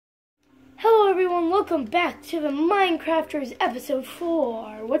welcome back to the Minecrafters episode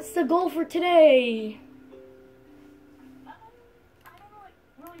 4. What's the goal for today? I don't know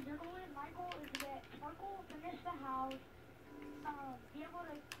what really your goal is. My goal is to get Sparkle, finish the house, be able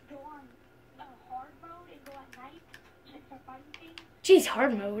to go on hard mode and go at night and start fighting things. Geez,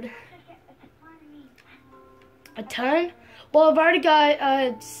 hard mode. Just get a ton of meat. A ton? Well, I've already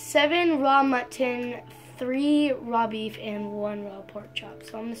got 7 raw mutton, 3 raw beef, and 1 raw pork chop.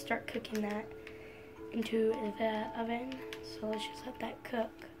 So I'm going to start cooking that into the oven. So let's just let that cook.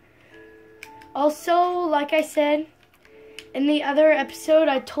 Also, like I said in the other episode,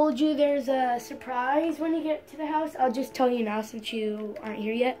 I told you there's a surprise when you get to the house. I'll just tell you now since you aren't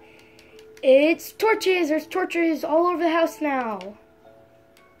here yet. It's torches. There's torches all over the house now.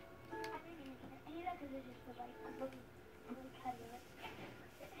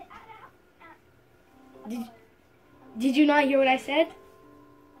 Did you not hear what I said?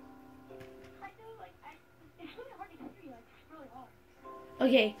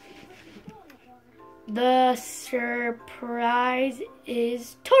 Okay. The surprise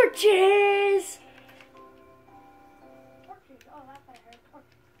is torches!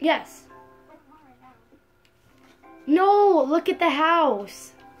 Yes. No, look at the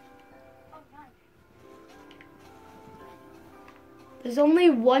house. There's only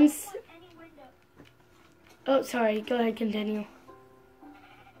one. Oh, sorry. Go ahead, continue.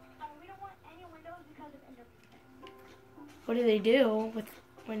 We don't want any windows because of Enderman. What do they do with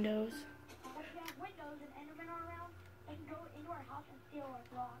windows? If you have windows and Endermen are around, they can go into our house and steal our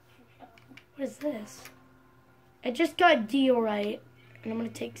blocks and stuff. What is this? I just got diorite, and I'm going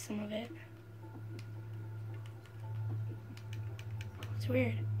to take some of it. It's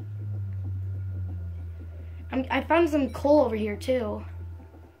weird. I found some coal over here, too.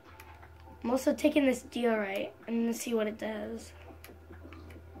 I'm also taking this diorite. I'm going to see what it does.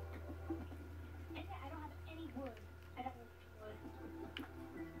 I don't have any wood. I don't have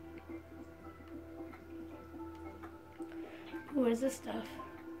wood. Ooh, what is this stuff?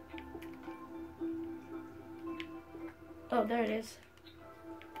 Oh, there it is.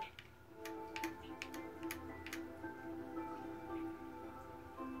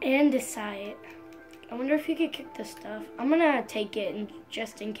 Andesite. I wonder if you could cook this stuff. I'm gonna take it and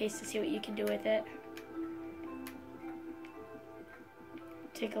just in case to see what you can do with it.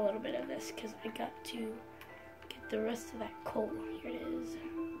 Take a little bit of this because I got to get the rest of that coal. Here it is.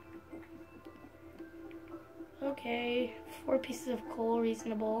 Okay, 4 pieces of coal,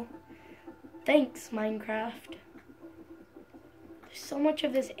 reasonable. Thanks, Minecraft. There's so much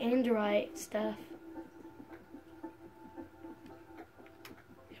of this andesite stuff.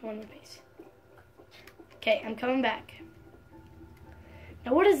 One piece. Okay, I'm coming back.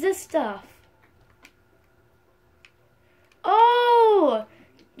 Now what is this stuff? Oh!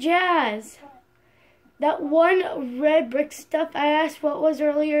 Jazz! That one red brick stuff I asked what was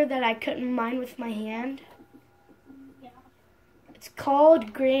earlier that I couldn't mine with my hand. Yeah. It's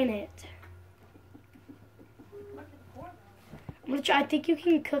called granite. I'm gonna try. I think you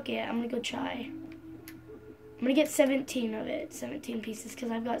can cook it. I'm gonna go try. I'm gonna get 17 of it. 17 pieces because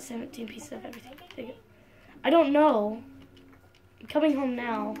I've got 17 pieces of everything. I don't know. I'm coming home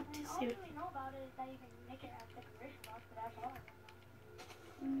now to see what.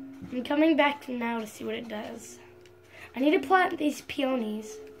 I'm coming back now to see what it does. I need to plant these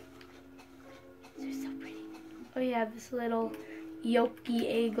peonies. They're so pretty. Oh yeah, this little yolky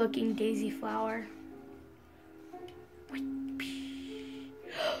egg-looking daisy flower.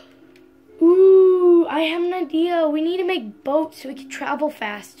 Ooh, I have an idea. We need to make boats so we can travel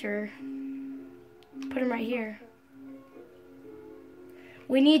faster. Put them right here.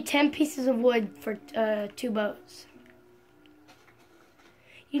 We need 10 pieces of wood for 2 boats.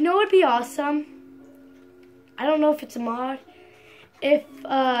 You know what would be awesome? I don't know if it's a mod. If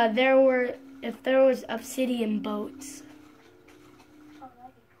there was obsidian boats.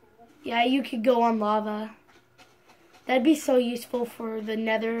 Yeah, you could go on lava. That'd be so useful for the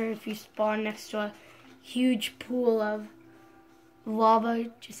nether if you spawn next to a huge pool of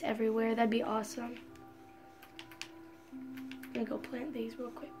lava just everywhere. That'd be awesome. I'm gonna go plant these real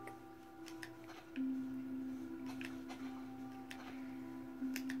quick.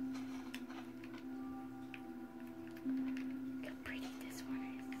 Look how pretty this one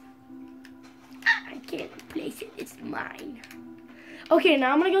is. I can't replace it, it's mine. Okay,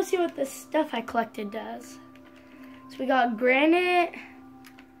 now I'm gonna go see what this stuff I collected does. So we got granite.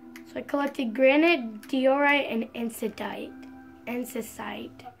 So I collected granite, diorite, and andesite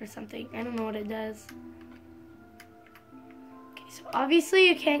or something. I don't know what it does. Okay, so obviously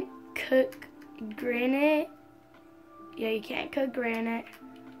you can't cook granite. Yeah, you can't cook granite.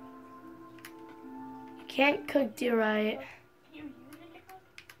 can't cook diorite. Can you use it to cook?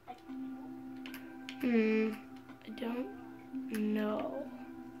 Like, I don't know.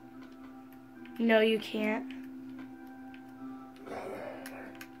 No, you can't.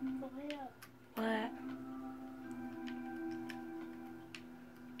 What?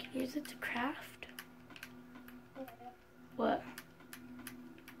 Can you use it to craft? What?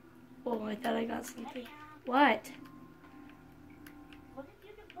 Oh, I thought I got something. What? what if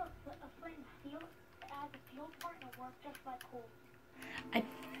you could put a flint and steel as a fuel part and it work just like coal? I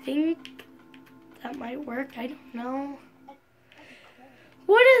think that might work. I don't know.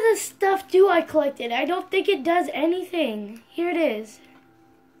 What does this stuff do I collected? I don't think it does anything. Here it is.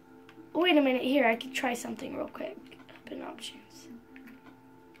 Oh, wait a minute. Here, I could try something real quick. Open options.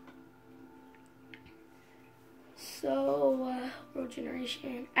 So, road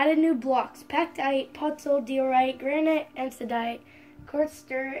generation. Added new blocks. Pactite, podzol, diorite, granite, andesite, quartz,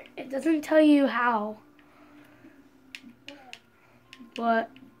 dirt. It doesn't tell you how. What?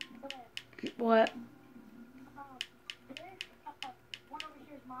 What? This one over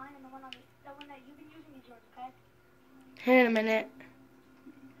here is mine, and the one that you've been using is yours, okay? Hang on a minute.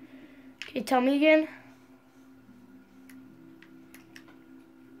 Can you tell me again?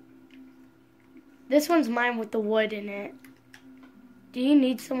 This one's mine with the wood in it. Do you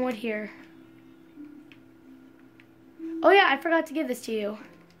need some wood here? Oh yeah, I forgot to give this to you.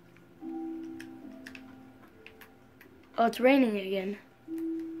 Oh, it's raining again.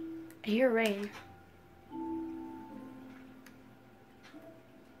 I hear rain.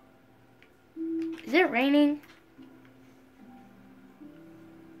 Is it raining?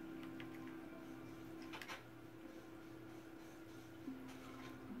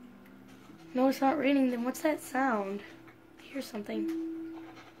 No, it's not raining. Then what's that sound? I hear something.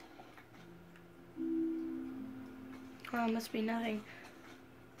 Oh, it must be nothing.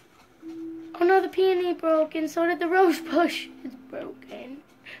 Oh no, the peony broke, and so did the rose bush. It's broken.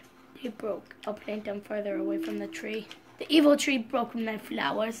 They broke. I'll plant them further away from the tree. The evil tree broke my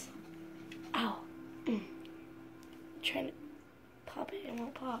flowers. Ow. Trying to pop it, it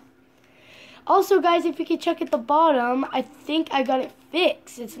won't pop. Also, guys, if you can check at the bottom, I think I got it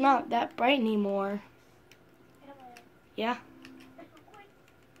fixed. It's not that bright anymore. Yeah.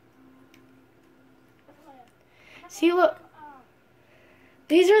 See, look.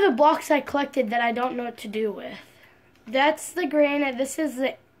 These are the blocks I collected that I don't know what to do with. That's the granite. This is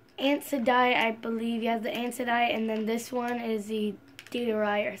the andesite, I believe. Yeah, the andesite, and then this one is the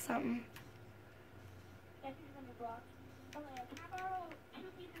diorite or something.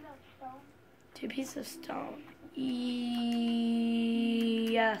 Two pieces of stone.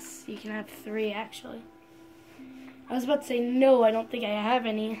 Yes, you can have 3 actually. I was about to say no, I don't think I have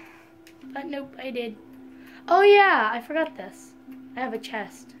any. But nope, I did. Oh yeah, I forgot this. I have a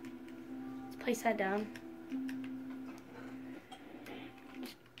chest. Let's place that down.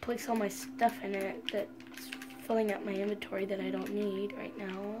 Just place all my stuff in it that's filling up my inventory that I don't need right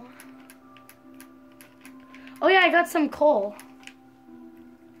now. Oh yeah, I got some coal.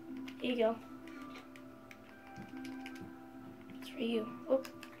 Here you go. It's for you. Oh,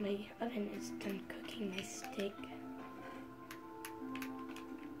 my oven is done cooking my steak.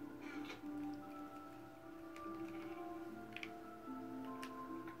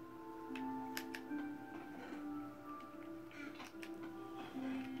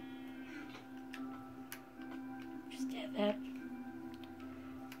 Just add that.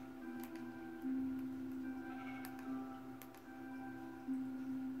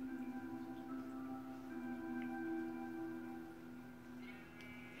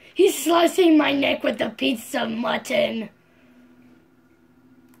 He's slicing my neck with a piece of mutton.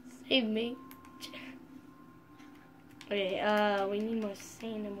 Save me. Okay, we need more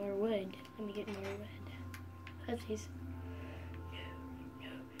sand and more wood. Let me get more wood. Please. No.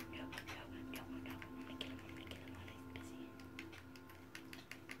 I'm gonna get him. He's busy.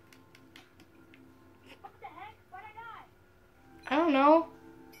 What the heck? Why'd I die? I don't know.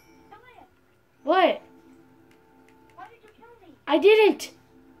 Elliot, What? why did you kill me? I didn't.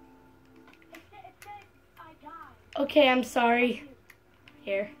 It said I died. Okay, I'm sorry.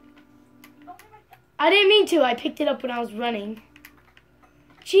 Here. Don't let my I didn't mean to. I picked it up when I was running.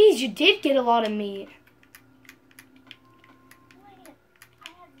 Jeez, you did get a lot of meat. Elliot, I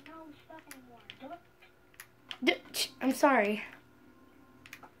have no stuff anymore. I'm sorry.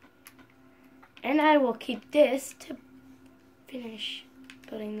 And I will keep this to finish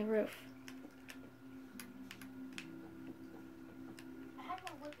building the roof. I have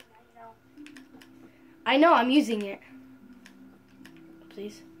no wood in that, you know. I know, I'm using it.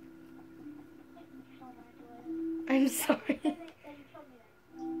 Please. Thank you so much, Elliot. I'm sorry. That you told me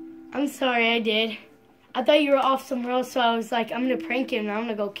that. I'm sorry, I did. I thought you were off somewhere else, so I was like, I'm gonna prank him and I'm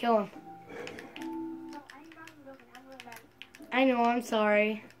gonna go kill him. No, I'm not looking. I'm really mad. I know, I'm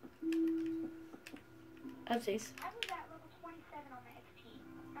sorry. Oopsies. I was at level 27 on my XP.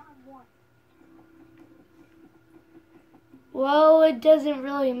 Now I'm 1. Well, it doesn't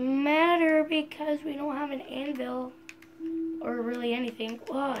really matter because we don't have an anvil or really anything.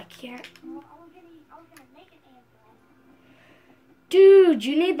 Oh, I can't. Well, I was gonna make an anvil. Dude,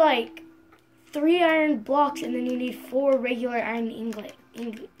 you need like 3 iron blocks and then you need 4 regular iron ingots.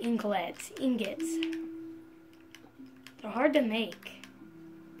 They're hard to make.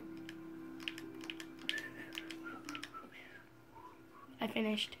 I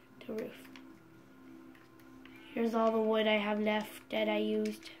finished the roof. Here's all the wood I have left that I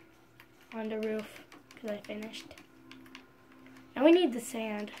used on the roof because I finished. Now we need the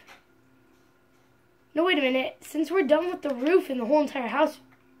sand. No, wait a minute. Since we're done with the roof and the whole entire house,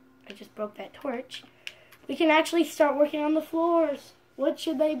 I just broke that torch. We can actually start working on the floors. What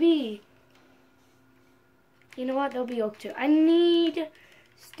should they be? You know what? They'll be oak too. I need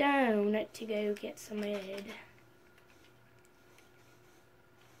stone to go get some wood.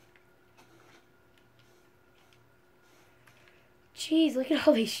 Jeez, look at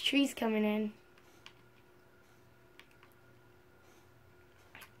all these trees coming in.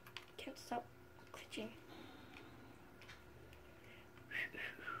 I can't stop glitching.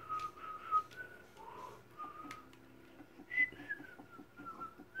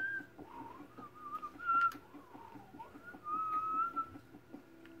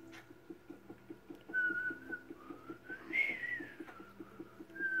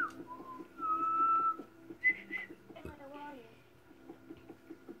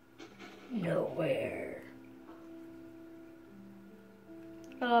 Nowhere.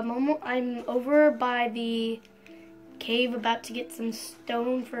 I'm over by the cave about to get some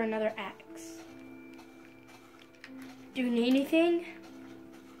stone for another axe. Do you need anything?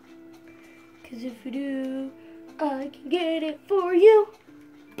 Because if you do, I can get it for you.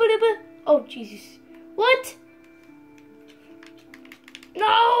 Ba-da-ba. Oh, Jesus. What?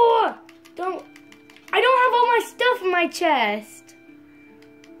 No! Don't. I don't have all my stuff in my chest.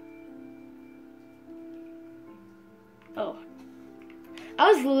 Oh.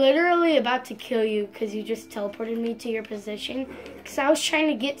 I was literally about to kill you because you just teleported me to your position. Because I was trying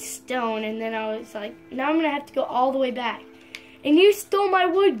to get stone and then I was like, now I'm going to have to go all the way back. And you stole my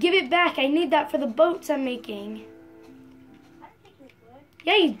wood. Give it back. I need that for the boats I'm making. I didn't take your wood.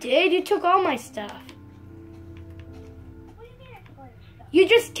 Yeah, you did. You took all my stuff. What do you mean I took all your stuff? You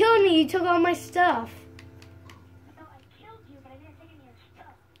just killed me. You took all my stuff. No, I killed you, but I didn't take any of your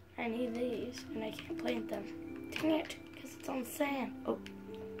stuff. I need these and I can't plant them. Dang it. Because it's on sand. Oh.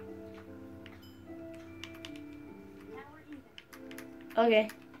 Now we're even. Okay.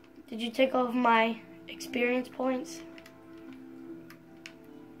 Did you take all of my experience points?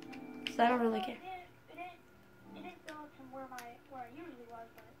 Because I don't really care. It didn't go to where I usually was,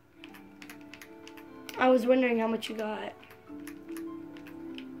 but... I was wondering how much you got. Can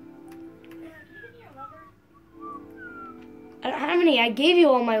you give me your leather? I don't have any. I gave you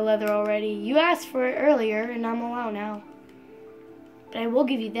all my leather already. You asked for it earlier, and I'm allowed now. But I will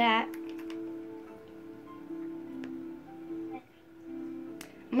give you that.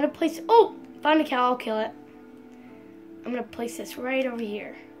 I'm going to place... Oh! Found a cow. I'll kill it. I'm going to place this right over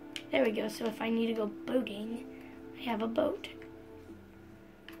here. There we go. So if I need to go boating, I have a boat.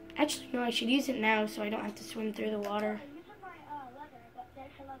 Actually, no. I should use it now so I don't have to swim through the water. You took my leather, but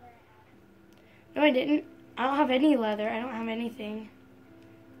that's the leather I had. No, I didn't. I don't have any leather. I don't have anything.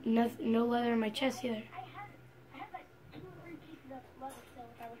 No leather in my chest either. I had like 2 or 3 pieces of leather still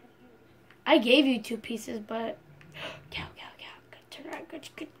that I was going to use. I gave you 2 pieces, but... Cow. Gotta turn around.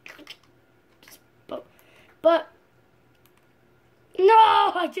 But... No!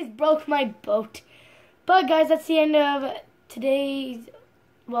 I just broke my boat. But, guys, that's the end of today's...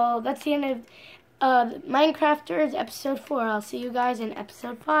 Well, that's the end of Minecrafters episode 4. I'll see you guys in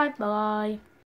episode 5. Bye.